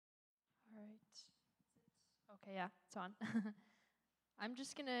Okay, yeah, it's on. I'm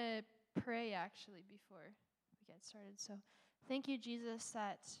just going to pray, actually, before we get started. So thank you, Jesus,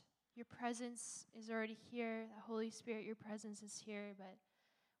 that your presence is already here. The Holy Spirit, your presence is here. But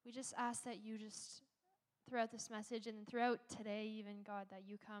we just ask that you just, throughout this message and throughout today even, God, that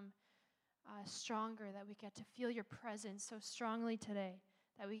you come stronger, that we get to feel your presence so strongly today,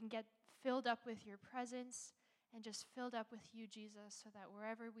 that we can get filled up with your presence and just filled up with you, Jesus, so that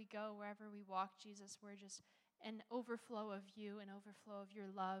wherever we go, wherever we walk, Jesus, we're just an overflow of you, an overflow of your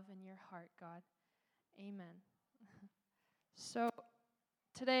love and your heart, God. Amen. So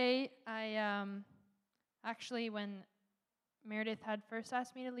today, I actually, when Meredith had first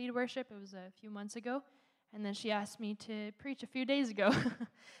asked me to lead worship, it was a few months ago, and then she asked me to preach a few days ago.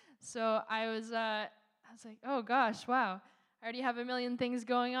 So I was like, oh gosh, wow, I already have a million things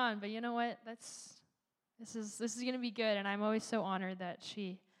going on, but you know what? This is going to be good, and I'm always so honored that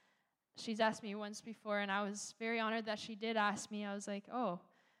she's asked me once before, and I was very honored that she did ask me. I was like, oh,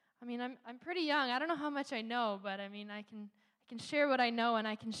 I mean, I'm pretty young. I don't know how much I know, but I mean, I can share what I know, and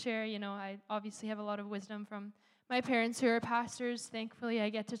I can share, I obviously have a lot of wisdom from my parents who are pastors. Thankfully, I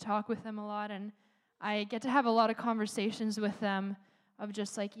get to talk with them a lot, and I get to have a lot of conversations with them of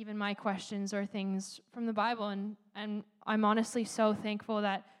just like even my questions or things from the Bible, and I'm honestly so thankful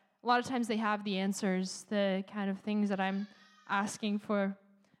that a lot of times they have the answers, the kind of things that I'm asking for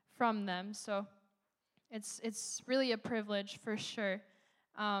from them. So it's really a privilege for sure.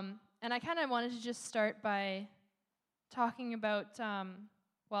 And I kind of wanted to just start by talking about,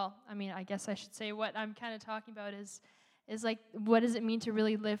 I guess I should say what I'm kind of talking about is like, what does it mean to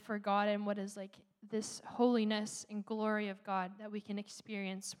really live for God, and what is like this holiness and glory of God that we can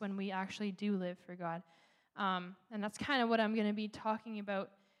experience when we actually do live for God. And that's kind of what I'm going to be talking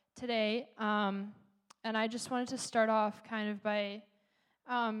about today. And I just wanted to start off kind of by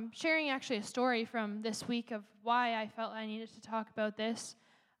sharing actually a story from this week of why I felt I needed to talk about this.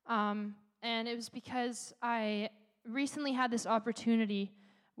 And it was because I recently had this opportunity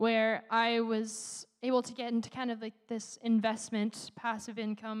where I was able to get into kind of like this investment, passive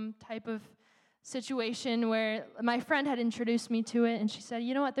income type of situation where my friend had introduced me to it, and she said,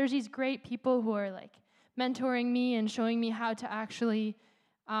 you know what, there's these great people who are like mentoring me and showing me how to actually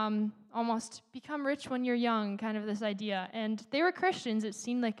almost become rich when you're young, kind of this idea. And they were Christians. It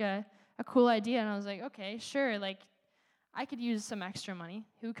seemed like a cool idea, and I was like, okay, sure, like I could use some extra money.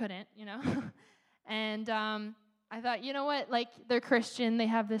 Who couldn't, And I thought, you know what, like they're Christian, they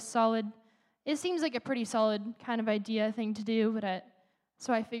have this solid, it seems like a pretty solid kind of idea thing to do, but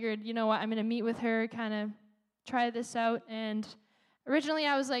so I figured, you know what, I'm going to meet with her, kind of try this out. And originally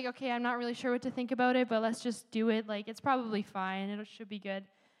I was like, okay, I'm not really sure what to think about it, but let's just do it. Like, it's probably fine. It should be good.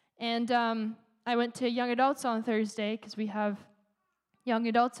 And I went to young adults on Thursday because we have young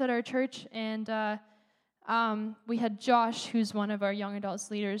adults at our church. And we had Josh, who's one of our young adults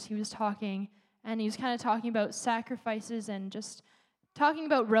leaders. He was talking, and he was kind of talking about sacrifices and just talking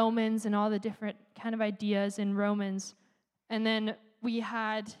about Romans and all the different kind of ideas in Romans. And then we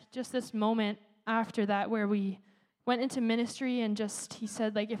had just this moment after that where we went into ministry, and just he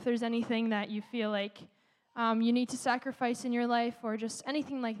said, like, if there's anything that you feel like you need to sacrifice in your life or just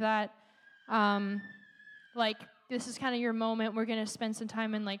anything like that, like this is kind of your moment. We're going to spend some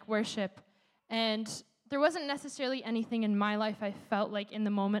time in like worship. And there wasn't necessarily anything in my life I felt like in the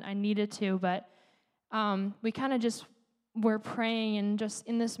moment I needed to, but we kind of just were praying and just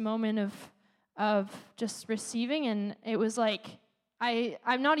in this moment of just receiving, and it was like,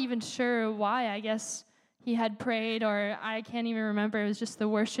 I'm not even sure why. I guess he had prayed, or I can't even remember. It was just the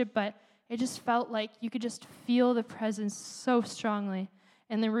worship, but it just felt like you could just feel the presence so strongly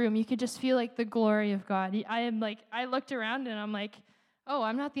in the room. You could just feel like the glory of God. I looked around and I'm like, oh,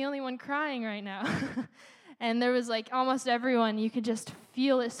 I'm not the only one crying right now. And there was like almost everyone. You could just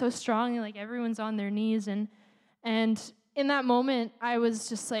feel it so strongly, like everyone's on their knees. And in that moment, I was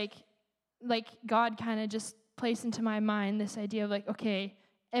just like God kind of just placed into my mind this idea of like, okay,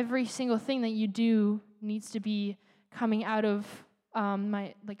 every single thing that you do needs to be coming out of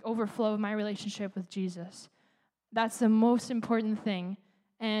my like overflow of my relationship with Jesus. That's the most important thing.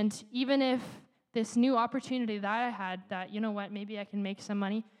 And even if this new opportunity that I had, that, you know what, maybe I can make some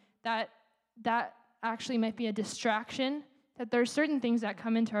money, that actually might be a distraction, that there are certain things that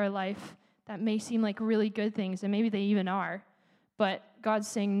come into our life that may seem like really good things, and maybe they even are, but God's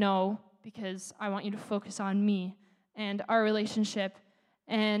saying no, because I want you to focus on me and our relationship.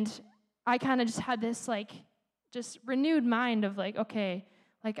 And I kind of just had this like just renewed mind of like, okay,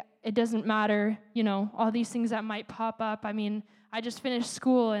 like it doesn't matter, all these things that might pop up. I mean, I just finished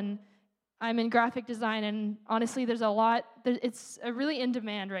school and I'm in graphic design, and honestly, there's a lot, it's really in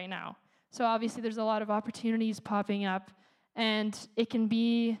demand right now. So obviously there's a lot of opportunities popping up, and it can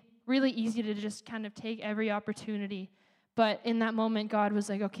be really easy to just kind of take every opportunity. But in that moment, God was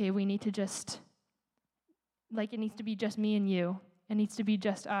like, okay, we need to just, like, it needs to be just me and you. It needs to be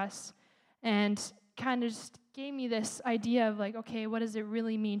just us. And kind of just gave me this idea of like, okay, what does it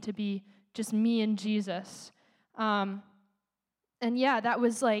really mean to be just me and Jesus? And yeah, that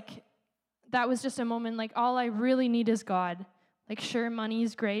was just a moment, like, all I really need is God. Like, sure, money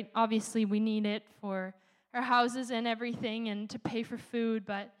is great. Obviously, we need it for our houses and everything and to pay for food,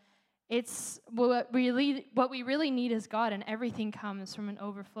 but it's what we really need is God, and everything comes from an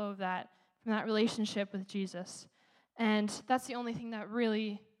overflow of that, from that relationship with Jesus. And that's the only thing that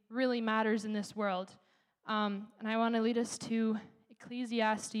really, really matters in this world. And I want to lead us to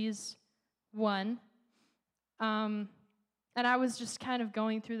Ecclesiastes 1. And I was just kind of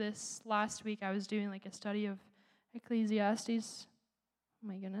going through this last week. I was doing like a study of Ecclesiastes. Oh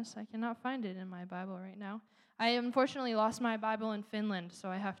my goodness, I cannot find it in my Bible right now. I unfortunately lost my Bible in Finland, so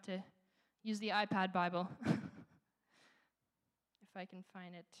I have to use the iPad Bible, if I can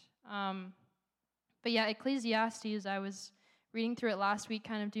find it. But yeah, Ecclesiastes, I was reading through it last week,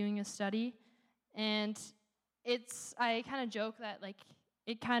 kind of doing a study, and I kind of joke that, like,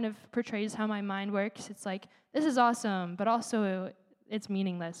 it kind of portrays how my mind works. It's like, this is awesome, but also it's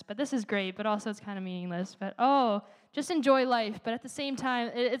meaningless. But this is great, but also it's kind of meaningless. But, just enjoy life. But at the same time,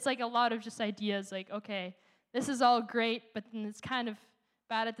 it's like a lot of just ideas, like, okay, this is all great, but then it's kind of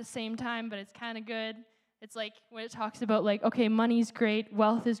bad at the same time, but it's kind of good. It's like when it talks about, like, okay, money's great,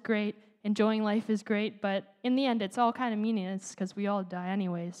 wealth is great, enjoying life is great, but in the end, it's all kind of meaningless because we all die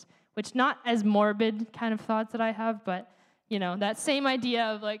anyways, which not as morbid kind of thoughts that I have, but, you know, that same idea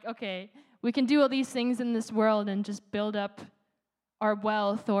of, like, okay, we can do all these things in this world and just build up our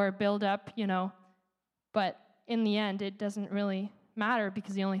wealth or build up, but in the end, it doesn't really matter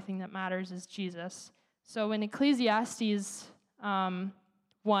because the only thing that matters is Jesus. So in Ecclesiastes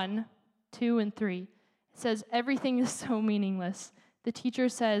 1, 2, and 3, it says, everything is so meaningless. The teacher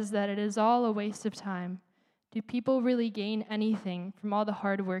says that it is all a waste of time. Do people really gain anything from all the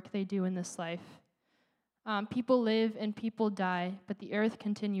hard work they do in this life? People live and people die, but the earth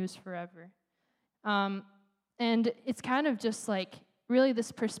continues forever. And it's kind of just like really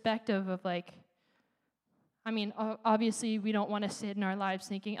this perspective of like, obviously we don't want to sit in our lives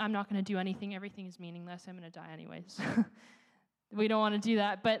thinking, I'm not going to do anything, everything is meaningless, I'm going to die anyways. We don't want to do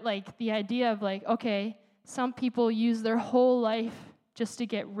that. But like the idea of like, okay, some people use their whole life just to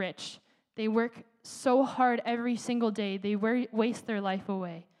get rich. They work so hard every single day, they waste their life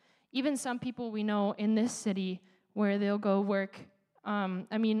away. Even some people we know in this city where they'll go work. I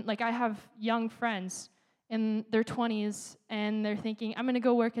have young friends in their 20s, and they're thinking, I'm going to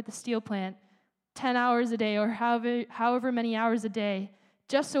go work at the steel plant 10 hours a day or however many hours a day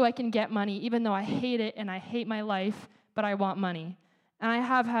just so I can get money, even though I hate it and I hate my life, but I want money. And I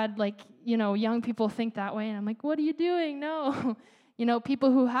have had, young people think that way, and I'm like, what are you doing? No.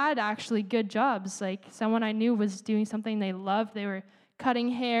 People who had actually good jobs, like someone I knew was doing something they loved. They were cutting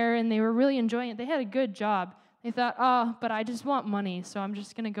hair, and they were really enjoying it. They had a good job. They thought, but I just want money, so I'm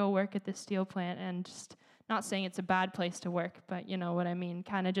just going to go work at this steel plant, and just not saying it's a bad place to work, but you know what I mean,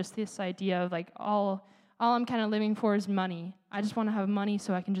 kind of just this idea of like all I'm kind of living for is money. I just want to have money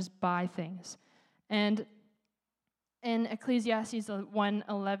so I can just buy things. And in Ecclesiastes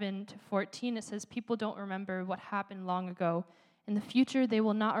 1:11-14, it says, people don't remember what happened long ago. In the future, they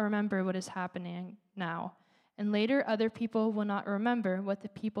will not remember what is happening now. And later, other people will not remember what the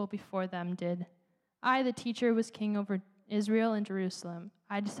people before them did. I, the teacher, was king over Israel and Jerusalem.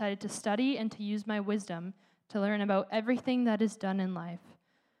 I decided to study and to use my wisdom to learn about everything that is done in life.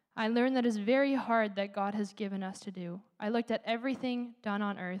 I learned that it is very hard that God has given us to do. I looked at everything done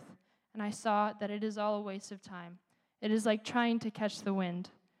on earth, and I saw that it is all a waste of time. It is like trying to catch the wind.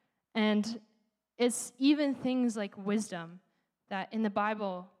 And it's even things like wisdom that in the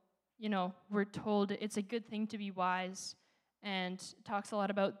Bible, we're told it's a good thing to be wise, and it talks a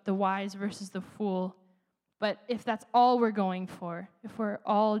lot about the wise versus the fool. But if that's all we're going for, if we're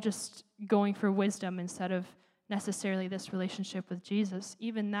all just going for wisdom instead of necessarily this relationship with Jesus,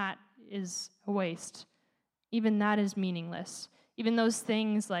 even that is a waste. Even that is meaningless. Even those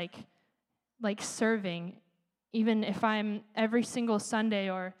things like serving, even if I'm every single Sunday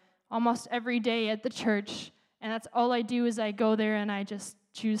or almost every day at the church, and that's all I do is I go there and I just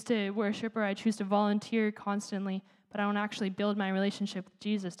choose to worship or I choose to volunteer constantly, but I don't actually build my relationship with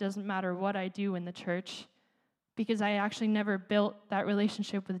Jesus. Doesn't matter what I do in the church, because I actually never built that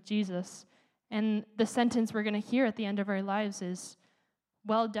relationship with Jesus. And the sentence we're going to hear at the end of our lives is,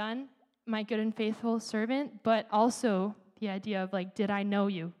 well done, my good and faithful servant, but also the idea of did I know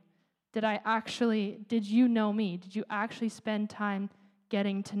you? Did you know me? Did you actually spend time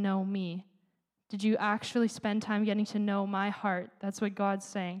getting to know me? Did you actually spend time getting to know my heart? That's what God's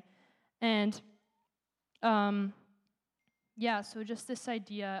saying. And so just this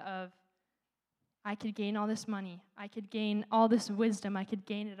idea of I could gain all this money, I could gain all this wisdom, I could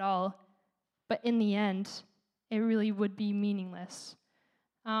gain it all, but in the end, it really would be meaningless.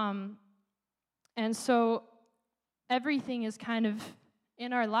 And so everything is kind of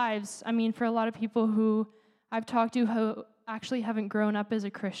in our lives. I mean, for a lot of people who I've talked to who actually haven't grown up as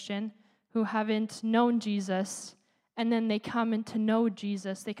a Christian, who haven't known Jesus, and then they come in to know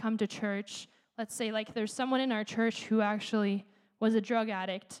Jesus, they come to church. Let's say like there's someone in our church who actually was a drug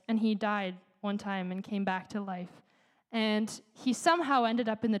addict, and he died one time and came back to life. And he somehow ended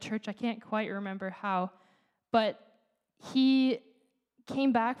up in the church. I can't quite remember how, but he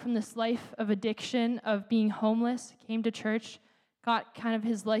came back from this life of addiction, of being homeless, came to church, got kind of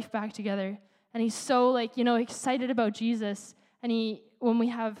his life back together, and he's so excited about Jesus. And when we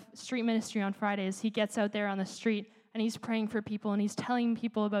have street ministry on Fridays, he gets out there on the street and he's praying for people and he's telling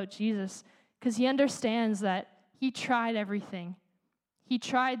people about Jesus because he understands that he tried everything. He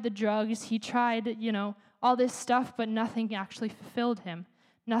tried the drugs, he tried, all this stuff, but nothing actually fulfilled him.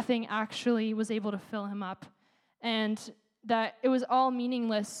 Nothing actually was able to fill him up. And that it was all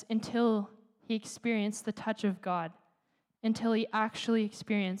meaningless until he experienced the touch of God, until he actually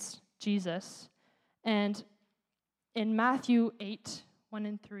experienced Jesus. And in Matthew 8, 1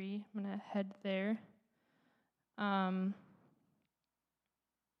 and 3, I'm going to head there.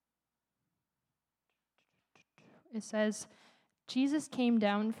 It says, Jesus came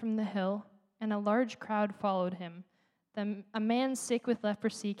down from the hill, and a large crowd followed him. A man sick with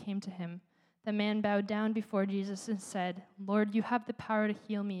leprosy came to him. The man bowed down before Jesus and said, Lord, you have the power to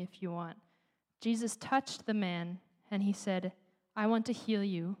heal me if you want. Jesus touched the man, and he said, I want to heal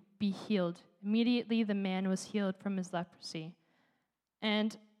you. Be healed. Immediately the man was healed from his leprosy.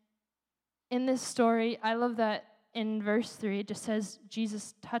 And in this story, I love that in verse 3, it just says,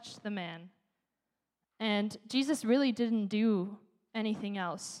 Jesus touched the man. And Jesus really didn't do anything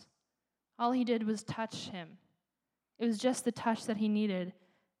else. All he did was touch him. It was just the touch that he needed.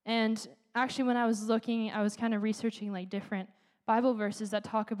 And actually, when I was looking, I was kind of researching like different Bible verses that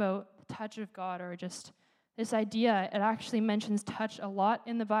talk about the touch of God, or just this idea. It actually mentions touch a lot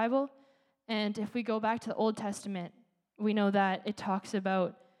in the Bible. And if we go back to the Old Testament, we know that it talks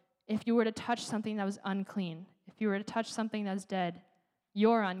about if you were to touch something that was unclean, if you were to touch something that's dead,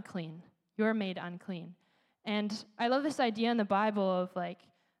 you're unclean. You're made unclean. And I love this idea in the Bible of like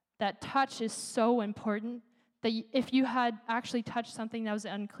that touch is so important that if you had actually touched something that was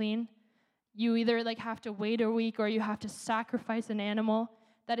unclean, you either like have to wait a week or you have to sacrifice an animal.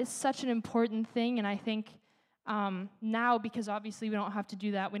 That is such an important thing. And I think now, because obviously we don't have to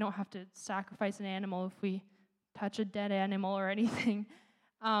do that, we don't have to sacrifice an animal if we touch a dead animal or anything.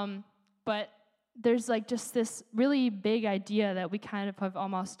 But there's like just this really big idea that we kind of have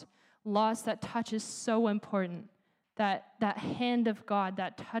almost lost, that touch is so important. That hand of God,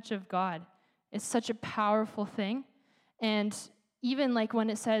 that touch of God is such a powerful thing. And even like when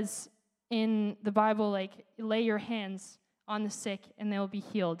it says in the Bible, like lay your hands on the sick and they'll be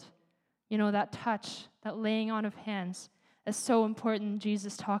healed. That touch, that laying on of hands is so important.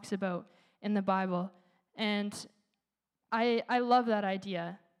 Jesus talks about in the Bible. And I love that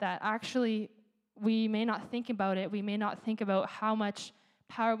idea that actually we may not think about it. We may not think about how much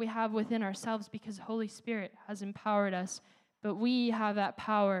power we have within ourselves because Holy Spirit has empowered us. But we have that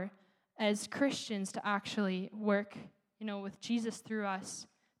power as Christians to actually work, with Jesus through us,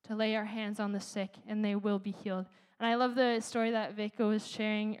 to lay our hands on the sick and they will be healed. And I love the story that Vico was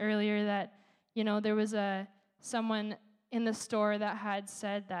sharing earlier that, there was someone in the store that had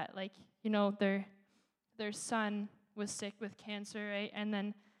said that, like, their son was sick with cancer, right? And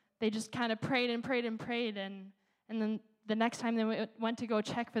then they just kind of prayed and prayed and prayed, and then the next time they went to go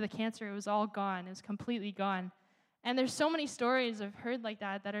check for the cancer, it was all gone. It was completely gone. And there's so many stories I've heard like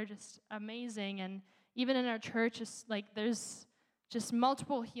that are just amazing. And even in our church, it's like there's just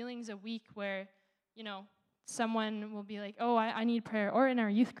multiple healings a week where, someone will be like, oh, I need prayer. Or in our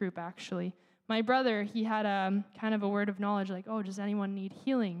youth group, actually. My brother, he had kind of a word of knowledge, like, oh, does anyone need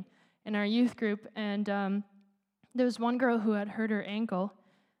healing in our youth group? And there was one girl who had hurt her ankle.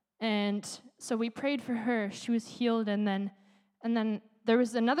 And so we prayed for her. She was healed. And then there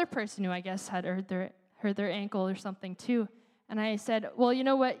was another person who I guess had hurt their ankle or something too. And I said, well, you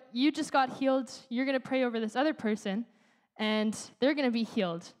know what? You just got healed. You're going to pray over this other person, and they're going to be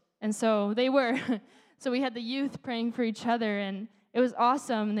healed. And so they were. So we had the youth praying for each other, and it was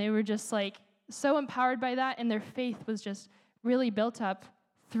awesome. They were just like so empowered by that, and their faith was just really built up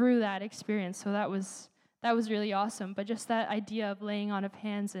through that experience. So that was really awesome. But just that idea of laying on of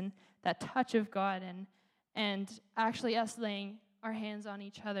hands and that touch of God and actually us laying our hands on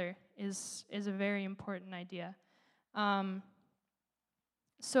each other is a very important idea.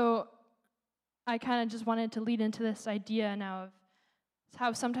 So I kind of just wanted to lead into this idea now of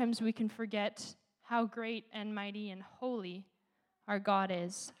how sometimes we can forget how great and mighty and holy our God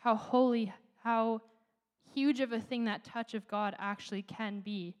is, how holy, how huge of a thing that touch of God actually can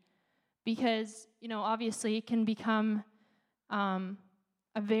be. Because, obviously it can become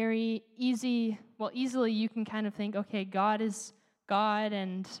a very easily you can kind of think, okay, God is God,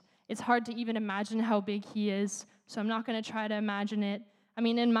 and it's hard to even imagine how big he is, so I'm not going to try to imagine it. I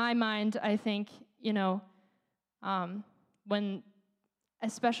mean, in my mind, I think,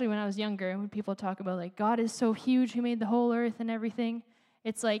 especially when I was younger, when people talk about, like, God is so huge, who made the whole earth and everything,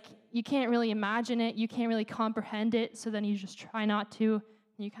 it's like, you can't really imagine it, you can't really comprehend it, so then you just try not to,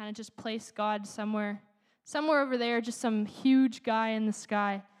 and you kind of just place God somewhere over there, just some huge guy in the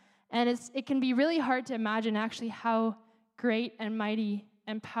sky. And it can be really hard to imagine actually how great and mighty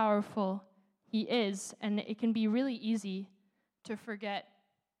and powerful he is, and it can be really easy to forget.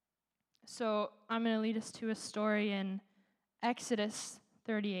 So I'm going to lead us to a story in Exodus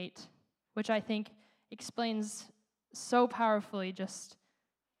 38, which I think explains so powerfully just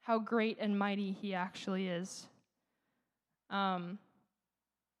how great and mighty he actually is. And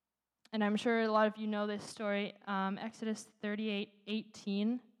I'm sure a lot of you know this story. Exodus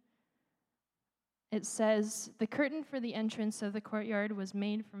 38:18. It says, "The curtain for the entrance of the courtyard was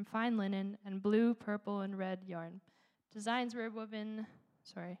made from fine linen and blue, purple, and red yarn. Designs were woven,"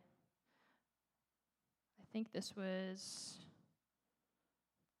 I think this was,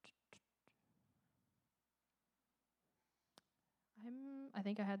 I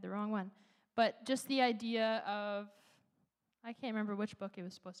think I had the wrong one. But just the idea of, I can't remember which book it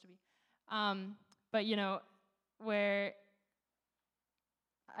was supposed to be. But, where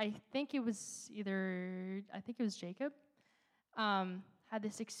I think it was Jacob, had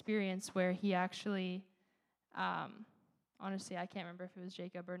this experience where he actually, honestly, I can't remember if it was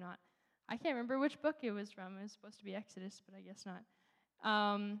Jacob or not. I can't remember which book it was from. It was supposed to be Exodus, but I guess not.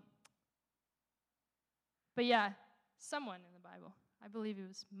 But yeah, someone in the Bible, I believe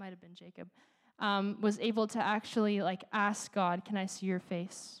might have been Jacob, was able to actually, like, ask God, "Can I see your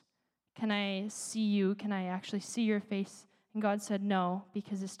face? Can I see you? Can I actually see your face?" And God said no,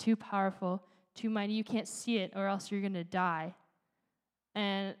 because it's too powerful, too mighty. You can't see it, or else you're going to die.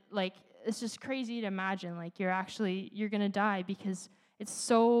 And, like, it's just crazy to imagine, like, you're going to die because it's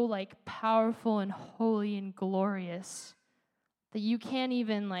so, like, powerful and holy and glorious that you can't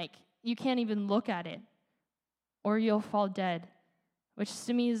even look at it, or you'll fall dead. Which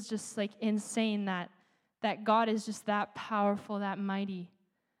to me is just, like, insane that God is just that powerful, that mighty.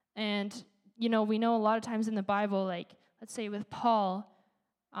 And, we know a lot of times in the Bible, like, let's say with Paul,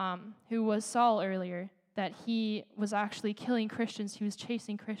 who was Saul earlier, that he was actually killing Christians. He was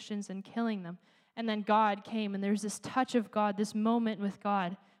chasing Christians and killing them. And then God came, and there's this touch of God, this moment with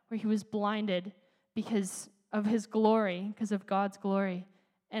God, where he was blinded because of his glory, because of God's glory.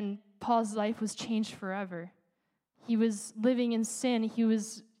 And Paul's life was changed forever. He was living in sin. He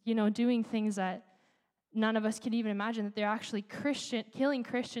was, doing things that none of us could even imagine, that they're actually killing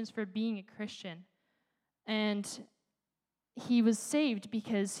Christians for being a Christian. And he was saved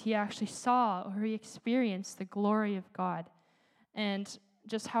because he actually saw or he experienced the glory of God, and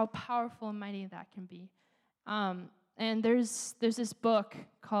just how powerful and mighty that can be. And there's this book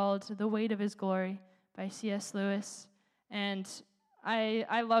called The Weight of His Glory by C.S. Lewis, and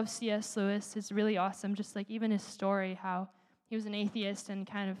I love C.S. Lewis. It's really awesome, just like even his story, how he was an atheist and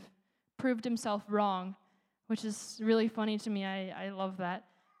kind of proved himself wrong, which is really funny to me. I love that.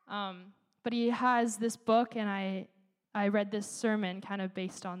 But he has this book, and I read this sermon kind of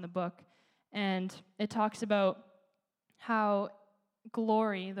based on the book, and it talks about how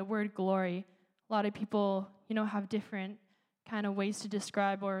glory, the word glory, a lot of people, have different kind of ways to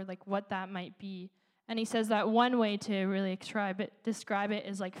describe or like what that might be. And he says that one way to really describe it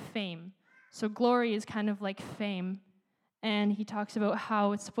is like fame. So glory is kind of like fame. And he talks about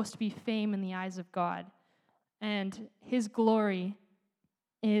how it's supposed to be fame in the eyes of God. And his glory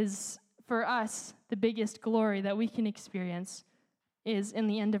is, for us, the biggest glory that we can experience is in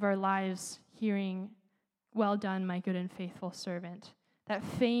the end of our lives hearing, "Well done, my good and faithful servant." That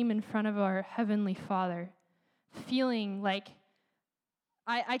fame in front of our Heavenly Father. Feeling like,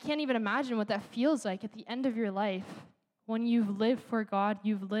 I can't even imagine what that feels like at the end of your life when you've lived for God,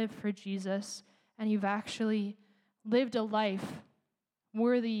 you've lived for Jesus, and you've actually lived a life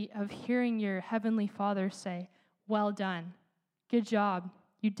worthy of hearing your Heavenly Father say, "Well done, good job,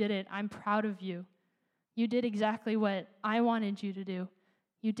 You did it. I'm proud of you. You did exactly what I wanted you to do.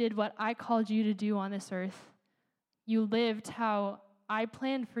 You did what I called you to do on this earth. You lived how I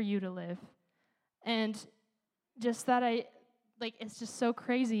planned for you to live. And just that it's just so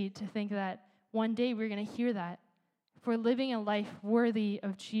crazy to think that one day we're going to hear that. If we're living a life worthy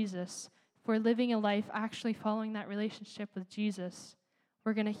of Jesus, if we're living a life actually following that relationship with Jesus,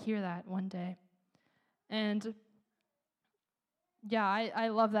 we're going to hear that one day. And yeah, I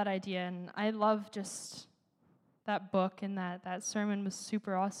love that idea, and I love just that book, and that sermon was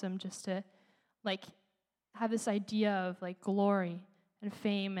super awesome, just to have this idea of glory and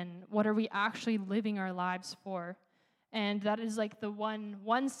fame, and what are we actually living our lives for. And that is the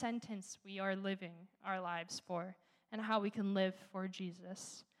one sentence we are living our lives for, and how we can live for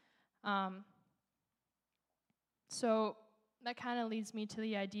Jesus. So that kind of leads me to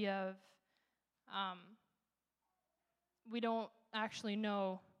the idea of we don't actually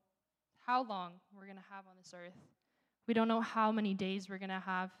know how long we're going to have on this earth. We don't know how many days we're going to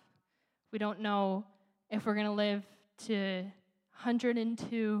have. We don't know if we're going to live to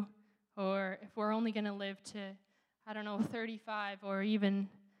 102, or if we're only going to live to, 35, or even,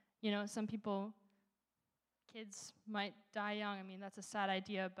 some people, kids might die young. I mean, that's a sad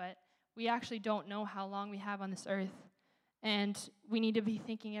idea, but we actually don't know how long we have on this earth. And we need to be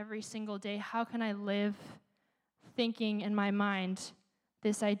thinking every single day, how can I live thinking in my mind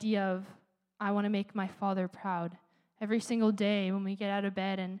this idea of, I want to make my Father proud. Every single day when we get out of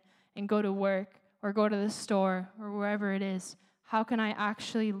bed and go to work or go to the store or wherever it is, how can I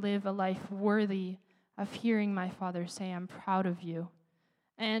actually live a life worthy of hearing my Father say, I'm proud of you?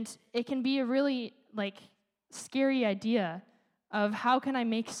 And it can be a really scary idea of, how can I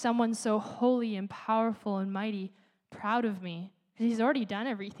make someone so holy and powerful and mighty proud of me? Because he's already done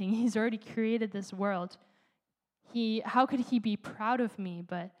everything. He's already created this world. How could he be proud of me?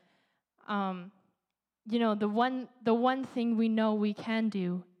 But the one thing we know we can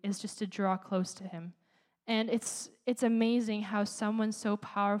do is just to draw close to him. And it's amazing how someone so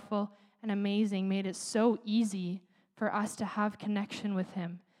powerful and amazing made it so easy for us to have connection with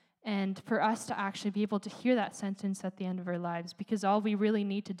him, and for us to actually be able to hear that sentence at the end of our lives, because all we really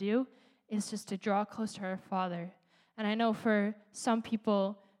need to do is just to draw close to our Father. And I know for some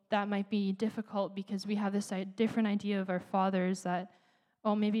people that might be difficult, because we have this different idea of our fathers, that,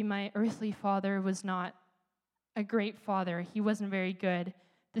 oh, maybe my earthly father was not a great father. He wasn't very good.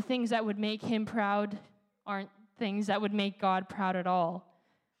 The things that would make him proud aren't things that would make God proud at all.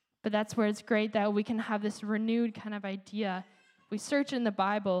 But that's where it's great that we can have this renewed kind of idea. If we search in the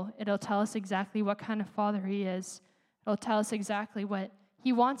Bible, it'll tell us exactly what kind of father he is. It'll tell us exactly what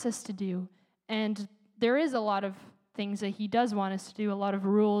he wants us to do. And there is a lot of things that he does want us to do, a lot of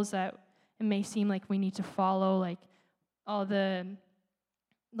rules that it may seem like we need to follow, like all the,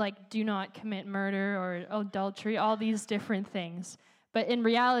 do not commit murder or adultery, all these different things. But in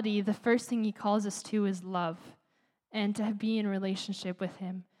reality, the first thing he calls us to is love, and to be in relationship with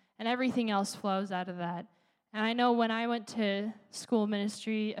him. And everything else flows out of that. And I know when I went to school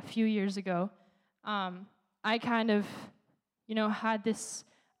ministry a few years ago, I kind of, had this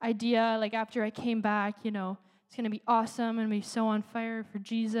idea, after I came back, it's going to be awesome. I'm going to be so on fire for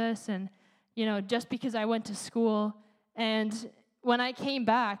Jesus. And, just because I went to school. And when I came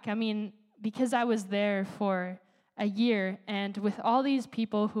back, because I was there for a year, and with all these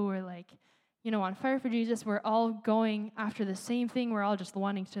people who were on fire for Jesus, we're all going after the same thing. We're all just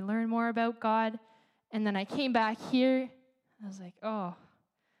wanting to learn more about God. And then I came back here. I was like, oh,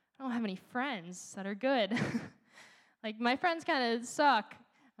 I don't have any friends that are good. My friends kind of suck.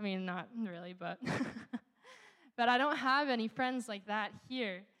 Not really, but... But I don't have any friends like that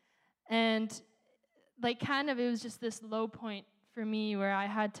here. And it was just this low point for me where I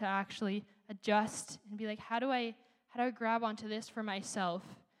had to actually adjust and be how do I grab onto this for myself?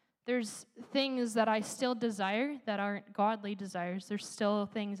 There's things that I still desire that aren't godly desires. There's still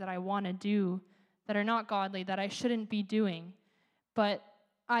things that I want to do that are not godly, that I shouldn't be doing. But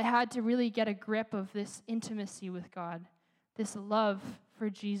I had to really get a grip of this intimacy with God, this love for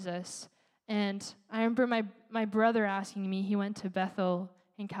Jesus. And I remember my brother asking me, he went to Bethel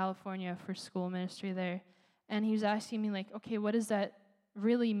in California for school ministry there, and he was asking me, okay, what does that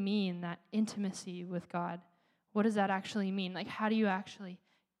really mean, that intimacy with God? What does that actually mean? How do you actually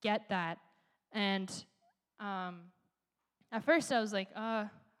get that? And at first I was I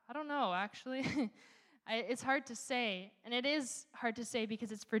don't know, actually. It's hard to say, and it is hard to say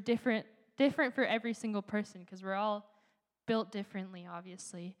because it's different for every single person, because we're all built differently,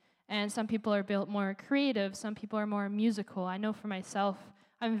 obviously. And some people are built more creative. Some people are more musical. I know for myself,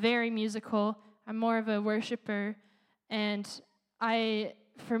 I'm very musical. I'm more of a worshiper. And I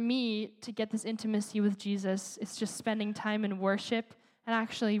for me, to get this intimacy with Jesus, it's just spending time in worship and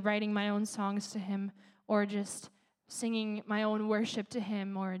actually writing my own songs to him, or just singing my own worship to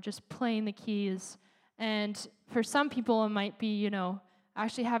him, or just playing the keys. And for some people, it might be,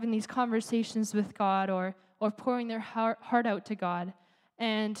 actually having these conversations with God, or pouring their heart out to God.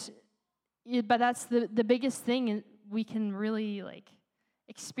 But that's the biggest thing we can really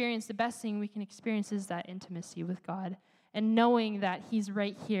experience. The best thing we can experience is that intimacy with God, and knowing that he's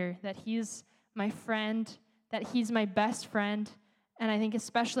right here, that he's my friend, that he's my best friend. And I think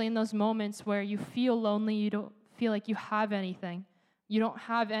especially in those moments where you feel lonely, you don't feel like you have anything, you don't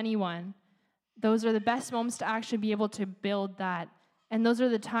have anyone, those are the best moments to actually be able to build that. And those are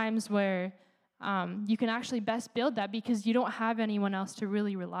the times where you can actually best build that, because you don't have anyone else to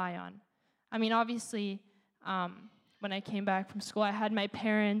really rely on. I mean, obviously, when I came back from school, I had my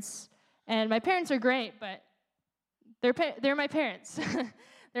parents, and my parents are great, but they're my parents.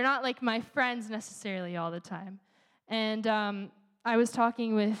 They're not like my friends necessarily all the time. And I was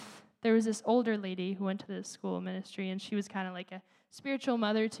talking there was this older lady who went to the school ministry, and she was kind of like a spiritual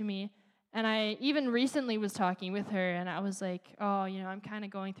mother to me. And I even recently was talking with her, and I was like, oh, I'm kind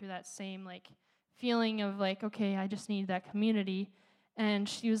of going through that same feeling of okay, I just need that community. And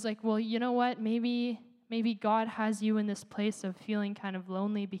she was like, well, you know what? Maybe God has you in this place of feeling kind of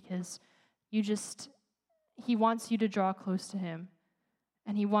lonely, because he wants you to draw close to him,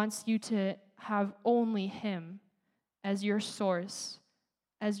 and he wants you to have only him as your source,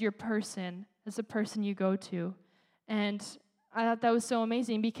 as your person, as the person you go to. And I thought that was so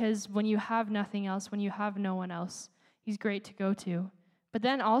amazing, because when you have nothing else, when you have no one else, he's great to go to. But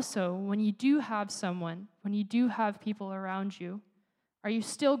then also, when you do have someone, when you do have people around you, are you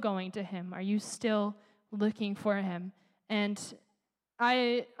still going to him? Are you still looking for him? And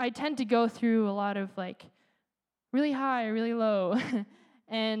I tend to go through a lot of really high, really low.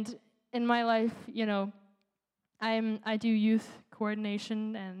 And in my life, I do youth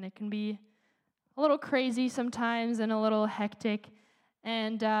coordination, and it can be a little crazy sometimes and a little hectic.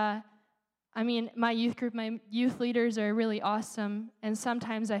 And my youth group, my youth leaders are really awesome, and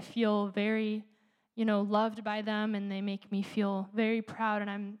sometimes I feel very loved by them, and they make me feel very proud, and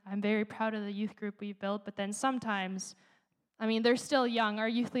I'm very proud of the youth group we've built. But then sometimes, they're still young. Our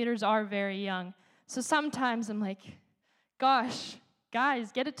youth leaders are very young. So sometimes I'm like, gosh,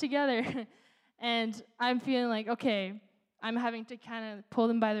 guys, get it together. And I'm feeling okay, I'm having to kind of pull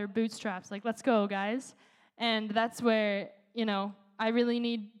them by their bootstraps, let's go, guys. And that's where, I really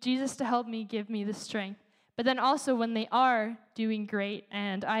need Jesus to help me, give me the strength. But then also when they are doing great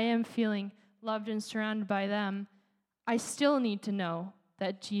and I am feeling loved and surrounded by them, I still need to know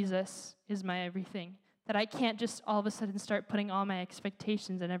that Jesus is my everything, that I can't just all of a sudden start putting all my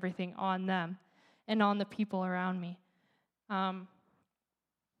expectations and everything on them and on the people around me.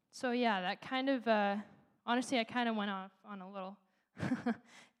 So yeah, that kind of, honestly, I kind of went off on a little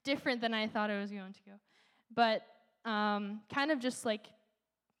different than I thought I was going to go. But kind of just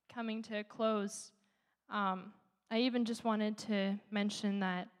coming to a close, I even just wanted to mention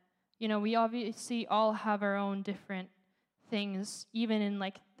that, we obviously all have our own different things. Even in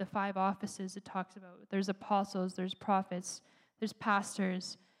the 5 offices it talks about, there's apostles, there's prophets, there's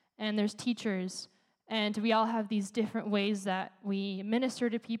pastors, and there's teachers. And we all have these different ways that we minister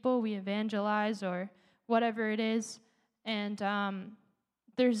to people, we evangelize, or whatever it is. And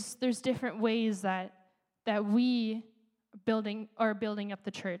there's different ways that we are building up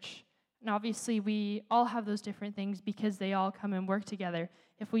the church. And obviously we all have those different things because they all come and work together.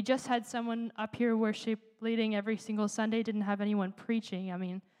 If we just had someone up here worship leading every single Sunday, didn't have anyone preaching,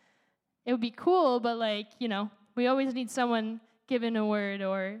 it would be cool, but we always need someone giving a word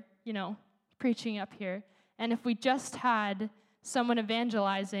or, preaching up here. And if we just had someone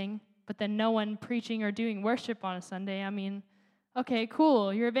evangelizing, but then no one preaching or doing worship on a Sunday, okay,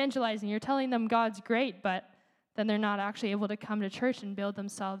 cool, you're evangelizing, you're telling them God's great, but then they're not actually able to come to church and build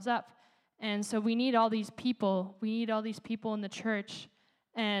themselves up. And so we need all these people. We need all these people in the church.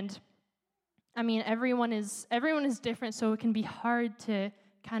 And everyone is different, so it can be hard to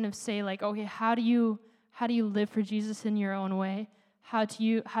kind of say okay, how do you live for Jesus in your own way? How do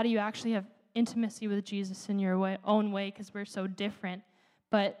you actually have intimacy with Jesus in your own way, because we're so different.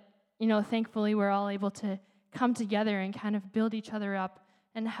 But thankfully we're all able to come together and kind of build each other up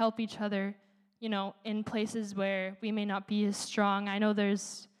and help each other, in places where we may not be as strong. I know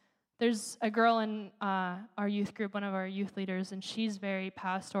there's a girl in our youth group, one of our youth leaders, and she's very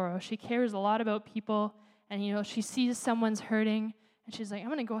pastoral. She cares a lot about people, and she sees someone's hurting, and she's like, I'm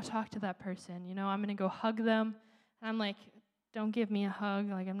going to go talk to that person. I'm going to go hug them. And I'm like, don't give me a hug.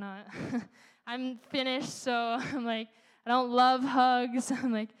 I'm not, I'm finished, so I'm like, I don't love hugs.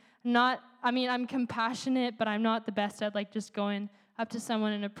 I'm compassionate, but I'm not the best at like just going up to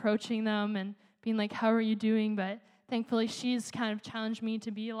someone and approaching them and being like, how are you doing? But thankfully, she's kind of challenged me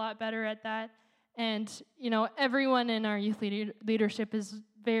to be a lot better at that. And, everyone in our youth leadership is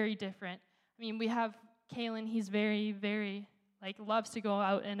very different. I mean, we have Kalen, he's very, very, loves to go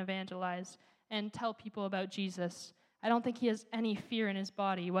out and evangelize and tell people about Jesus. I don't think he has any fear in his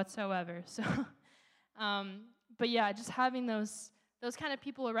body whatsoever. So, but yeah, just having those kind of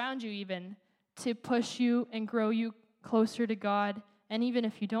people around you even to push you and grow you closer to God. And even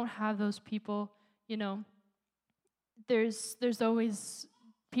if you don't have those people, there's always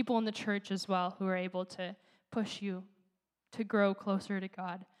people in the church as well who are able to push you to grow closer to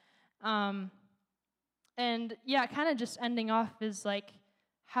God. And yeah, kind of just ending off is like,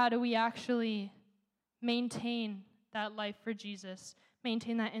 how do we actually maintain that life for Jesus,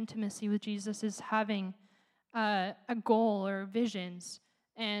 maintain that intimacy with Jesus, is having a goal or visions.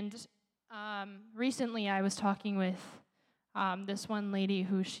 And recently I was talking with this one lady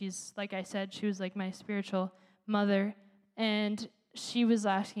who she's, like I said, she was like my spiritual mother, and she was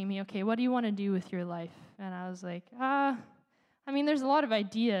asking me, okay, what do you want to do with your life? And I was like, there's a lot of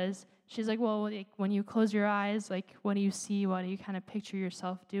ideas. She's like, well, like, when you close your eyes, like, what do you see? What do you kind of picture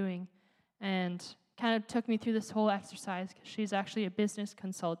yourself doing? And kind of took me through this whole exercise, because she's actually a business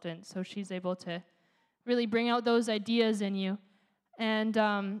consultant, so she's able to really bring out those ideas in you. And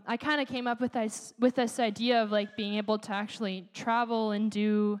I kind of came up with this idea of like being able to actually travel and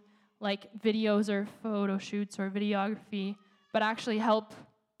do like videos or photo shoots or videography, but actually help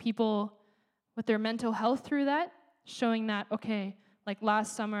people with their mental health through that, showing that, okay, like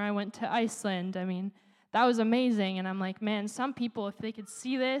last summer I went to Iceland. I mean, that was amazing. And I'm like, man, some people, if they could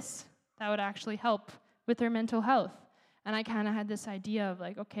see this, that would actually help with their mental health. And I kind of had this idea of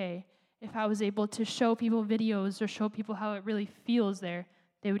like, okay, if I was able to show people videos or show people how it really feels there,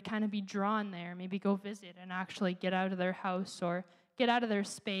 they would kind of be drawn there, maybe go visit and actually get out of their house or get out of their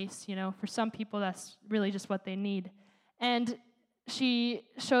space. For some people, that's really just what they need. And she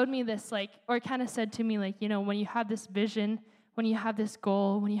showed me this, or kind of said to me, when you have this vision, when you have this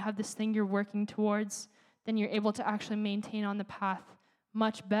goal, when you have this thing you're working towards, then you're able to actually maintain on the path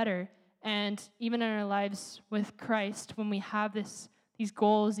much better. And even in our lives with Christ, when we have these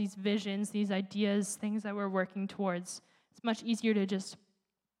goals, these visions, these ideas, things that we're working towards, it's much easier to just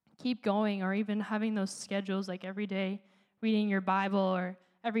keep going, or even having those schedules, like every day reading your Bible or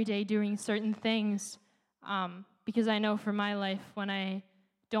every day doing certain things. Because I know for my life, when I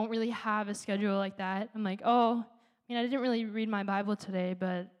don't really have a schedule like that, I'm like, I didn't really read my Bible today,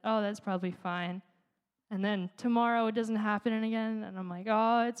 but that's probably fine. And then tomorrow it doesn't happen again, and I'm like,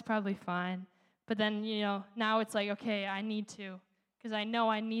 it's probably fine. But then, now it's like, okay, I need to, because I know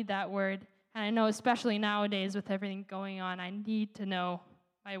I need that word. And I know especially nowadays with everything going on, I need to know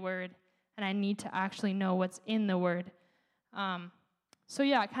my word, and I need to actually know what's in the word. So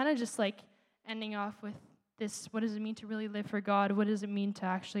yeah, kind of just like ending off with this, what does it mean to really live for God? What does it mean to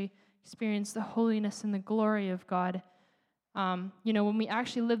actually experience the holiness and the glory of God? When we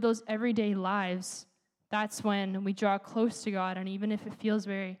actually live those everyday lives, that's when we draw close to God. And even if it feels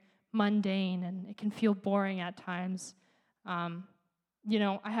very mundane and it can feel boring at times, I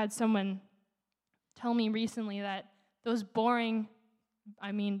had someone tell me recently that those boring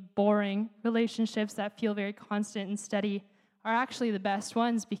relationships that feel very constant and steady are actually the best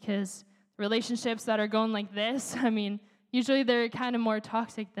ones, because relationships that are going like this, usually they're kind of more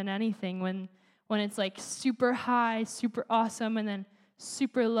toxic than anything when it's like super high, super awesome, and then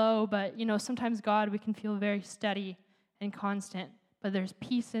super low. But, sometimes God, we can feel very steady and constant. But there's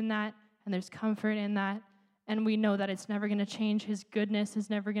peace in that, and there's comfort in that. And we know that it's never going to change. His goodness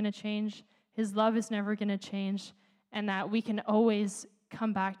is never going to change. His love is never going to change. And that we can always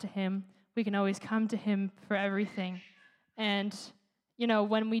come back to him. We can always come to him for everything. And,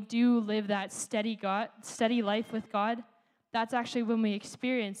 when we do live that steady life with God, that's actually when we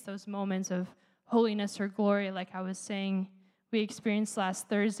experience those moments of holiness or glory, like I was saying we experienced last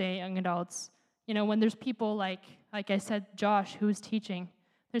Thursday, young adults. When there's people like I said, Josh, who was teaching,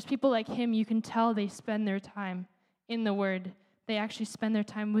 there's people like him, you can tell they spend their time in the Word. They actually spend their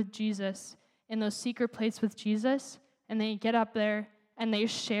time with Jesus, in those secret places with Jesus, and they get up there and they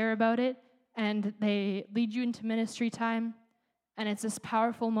share about it, and they lead you into ministry time, and it's this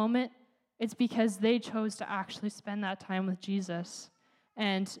powerful moment. It's because they chose to actually spend that time with Jesus.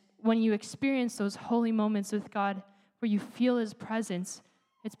 And when you experience those holy moments with God, where you feel his presence,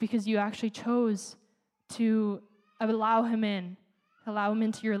 it's because you actually chose to allow him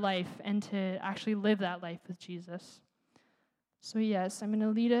into your life, and to actually live that life with Jesus. So yes, I'm going to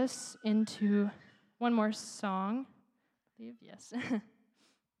lead us into one more song. leave? Yes.